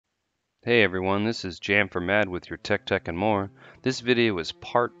Hey everyone, this is Jam for Mad with your Tech and more. This video is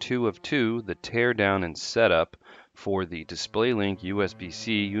part 2 of 2, the teardown and setup for the DisplayLink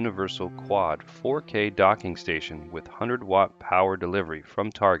USB-C Universal Quad 4K docking station with 100-watt power delivery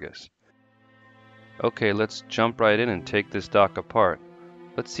from Targus. Okay, let's jump right in and take this dock apart.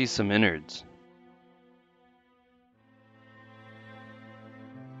 Let's see some innards.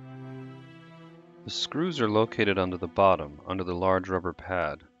 The screws are located under the bottom, under the large rubber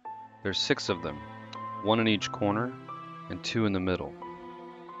pad. There's 6 of them, 1 in each corner and 2 in the middle.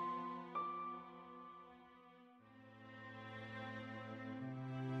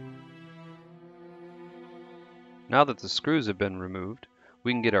 Now that the screws have been removed,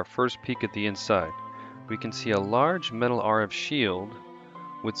 we can get our first peek at the inside. We can see a large metal RF shield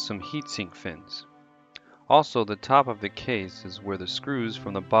with some heatsink fins. Also, the top of the case is where the screws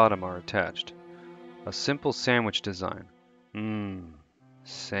from the bottom are attached. A simple sandwich design.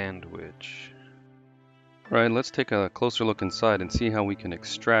 Sandwich. Right, let's take a closer look inside and see how we can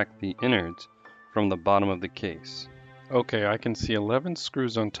extract the innards from the bottom of the case. Okay, I can see 11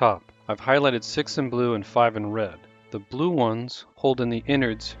 screws on top. I've highlighted 6 in blue and 5 in red. The blue ones hold in the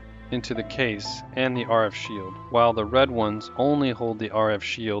innards into the case and the RF shield, while the red ones only hold the RF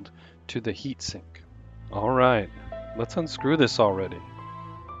shield to the heatsink. Alright, let's unscrew this already.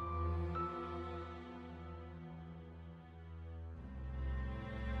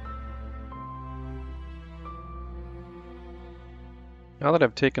 Now that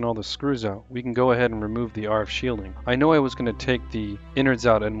I've taken all the screws out, we can go ahead and remove the RF shielding. I know I was going to take the innards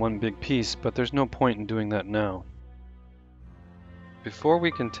out in one big piece, but there's no point in doing that now. Before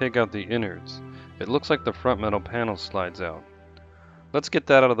we can take out the innards, it looks like the front metal panel slides out. Let's get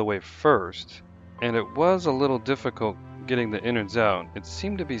that out of the way first, and it was a little difficult getting the innards out. It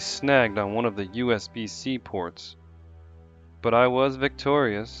seemed to be snagged on one of the USB-C ports, but I was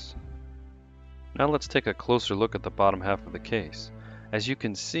victorious. Now let's take a closer look at the bottom half of the case. As you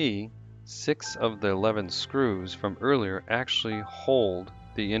can see, 6 of the 11 screws from earlier actually hold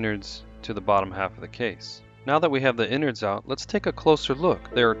the innards to the bottom half of the case. Now that we have the innards out, let's take a closer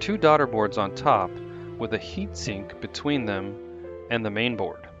look. There are 2 daughter boards on top with a heatsink between them and the main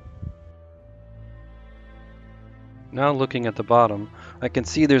board. Now looking at the bottom, I can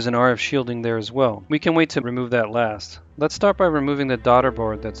see there's an RF shielding there as well. We can wait to remove that last. Let's start by removing the daughter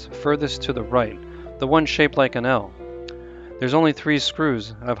board that's furthest to the right, the one shaped like an L. There's only 3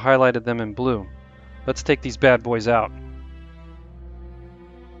 screws. I've highlighted them in blue. Let's take these bad boys out.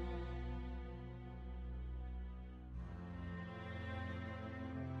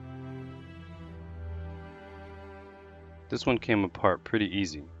 This one came apart pretty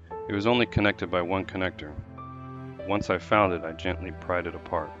easy. It was only connected by one connector. Once I found it, I gently pried it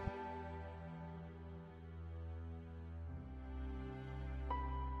apart.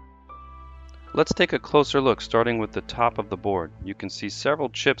 Let's take a closer look, starting with the top of the board. You can see several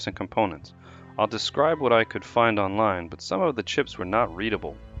chips and components. I'll describe what I could find online, but some of the chips were not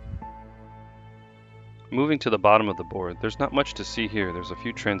readable. Moving to the bottom of the board, there's not much to see here. There's a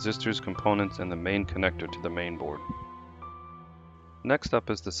few transistors, components, and the main connector to the main board. Next up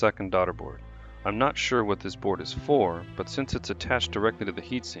is the second daughter board. I'm not sure what this board is for, but since it's attached directly to the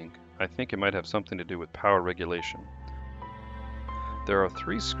heatsink, I think it might have something to do with power regulation. There are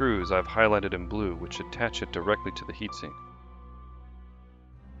 3 screws I've highlighted in blue which attach it directly to the heatsink.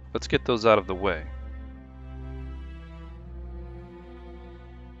 Let's get those out of the way.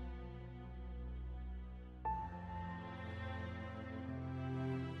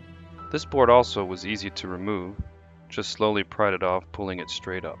 This board also was easy to remove. Just slowly pried it off, pulling it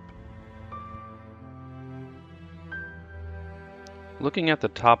straight up. Looking at the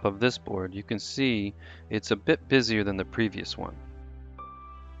top of this board, you can see it's a bit busier than the previous one.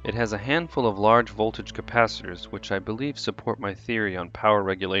 It has a handful of large voltage capacitors which I believe support my theory on power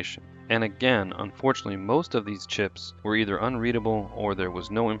regulation. And again, unfortunately, most of these chips were either unreadable or there was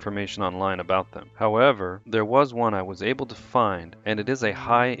no information online about them. However, there was one I was able to find, and it is a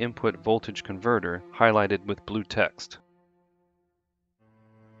high input voltage converter highlighted with blue text.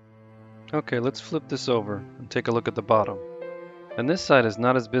 Okay, let's flip this over and take a look at the bottom. And this side is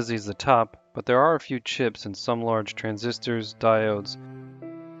not as busy as the top, but there are a few chips and some large transistors, diodes,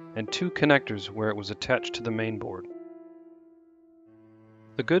 and 2 connectors where it was attached to the main board.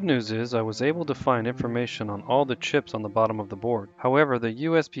 The good news is I was able to find information on all the chips on the bottom of the board. However, the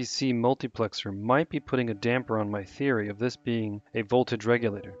USB-C multiplexer might be putting a damper on my theory of this being a voltage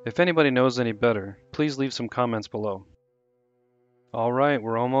regulator. If anybody knows any better, please leave some comments below. Alright,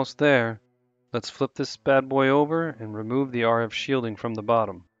 we're almost there. Let's flip this bad boy over and remove the RF shielding from the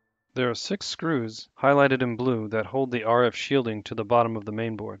bottom. There are 6 screws highlighted in blue that hold the RF shielding to the bottom of the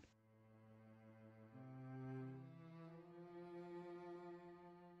main board.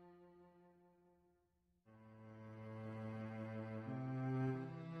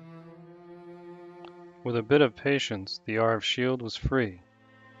 With a bit of patience, the RF shield was free.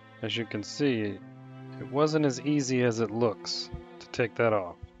 As you can see, it wasn't as easy as it looks to take that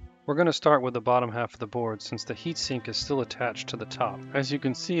off. We're going to start with the bottom half of the board since the heatsink is still attached to the top. As you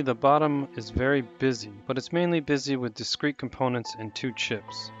can see, the bottom is very busy, but it's mainly busy with discrete components and 2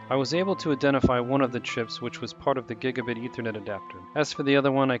 chips. I was able to identify one of the chips, which was part of the gigabit Ethernet adapter. As for the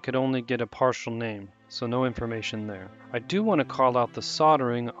other one, I could only get a partial name, so no information there. I do want to call out the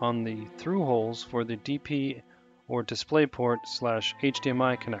soldering on the through holes for the DP or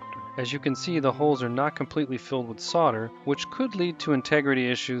DisplayPort/HDMI connector. As you can see, the holes are not completely filled with solder, which could lead to integrity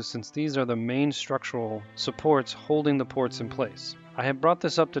issues since these are the main structural supports holding the ports in place. I have brought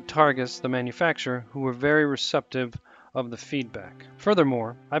this up to Targus, the manufacturer, who were very receptive of the feedback.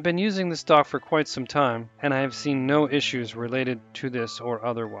 Furthermore, I've been using this dock for quite some time, and I have seen no issues related to this or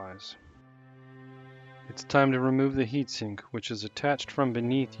otherwise. It's time to remove the heatsink, which is attached from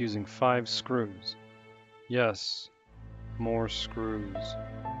beneath using 5 screws. Yes, more screws.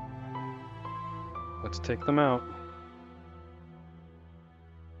 Let's take them out.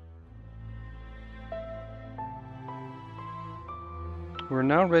 We're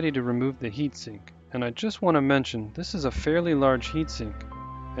now ready to remove the heatsink, and I just want to mention this is a fairly large heatsink,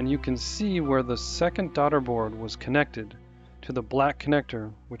 and you can see where the second daughter board was connected to the black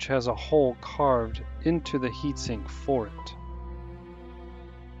connector, which has a hole carved into the heatsink for it.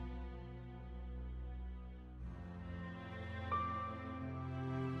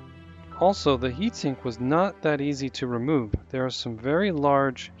 Also, the heatsink was not that easy to remove. There are some very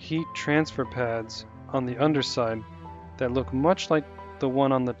large heat transfer pads on the underside that look much like the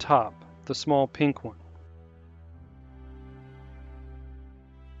one on the top, the small pink one.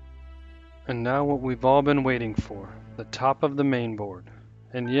 And now what we've all been waiting for, the top of the main board.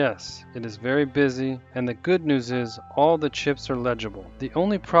 And yes, it is very busy, and the good news is all the chips are legible. The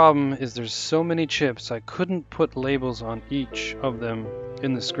only problem is there's so many chips I couldn't put labels on each of them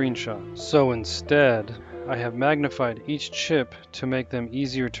in the screenshot. So instead, I have magnified each chip to make them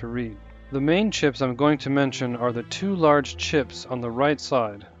easier to read. The main chips I'm going to mention are the 2 large chips on the right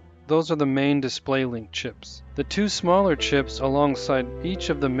side. Those are the main DisplayLink chips. The 2 smaller chips alongside each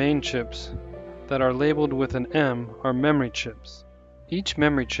of the main chips that are labeled with an M are memory chips. Each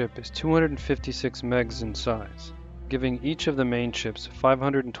memory chip is 256 megs in size, giving each of the main chips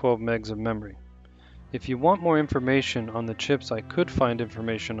 512 megs of memory. If you want more information on the chips I could find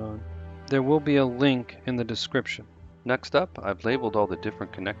information on, there will be a link in the description. Next up, I've labeled all the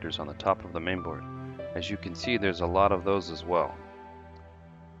different connectors on the top of the mainboard. As you can see, there's a lot of those as well.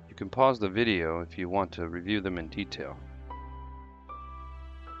 You can pause the video if you want to review them in detail.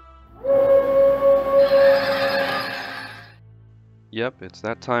 Yep, it's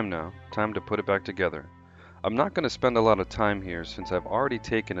that time now. Time to put it back together. I'm not going to spend a lot of time here since I've already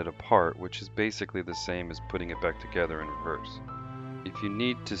taken it apart, which is basically the same as putting it back together in reverse. If you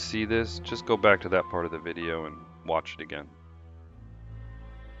need to see this, just go back to that part of the video and watch it again.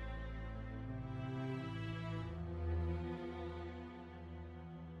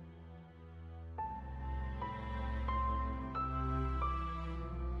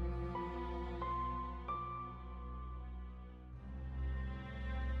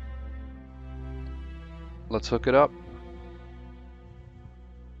 Let's hook it up.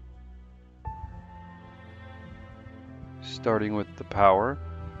 Starting with the power.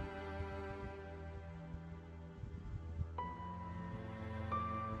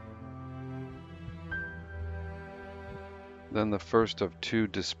 Then the first of 2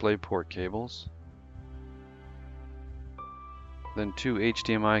 DisplayPort cables. Then 2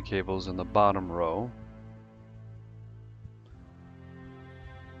 HDMI cables in the bottom row.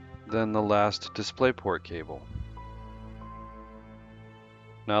 Then the last DisplayPort cable.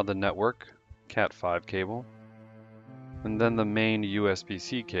 Now the network, Cat5 cable, and then the main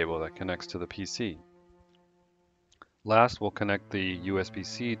USB-C cable that connects to the PC. Last, we'll connect the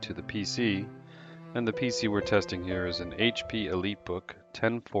USB-C to the PC, and the PC we're testing here is an HP EliteBook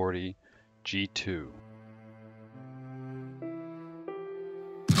 1040 G2.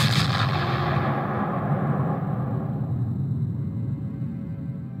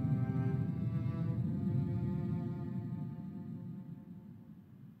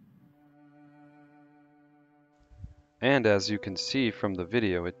 And as you can see from the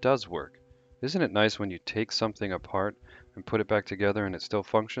video, it does work. Isn't it nice when you take something apart and put it back together and it still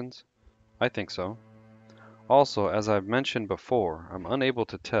functions? I think so. Also, as I've mentioned before, I'm unable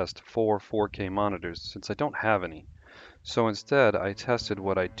to test 4 4K monitors since I don't have any. So instead, I tested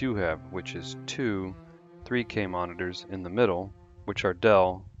what I do have, which is 2 3K monitors in the middle, which are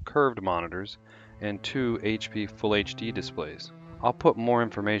Dell curved monitors, and 2 HP Full HD displays. I'll put more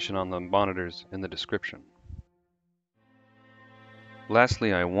information on the monitors in the description.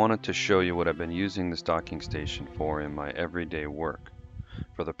 Lastly, I wanted to show you what I've been using this docking station for in my everyday work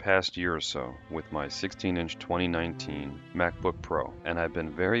for the past year or so with my 16-inch 2019 MacBook Pro, and I've been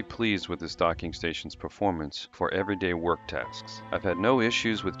very pleased with this docking station's performance for everyday work tasks. I've had no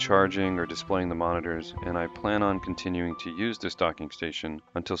issues with charging or displaying the monitors, and I plan on continuing to use this docking station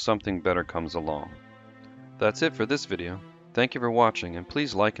until something better comes along. That's it for this video. Thank you for watching, and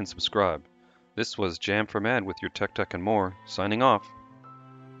please like and subscribe. This was Jam for Mad with your Tech and More, signing off.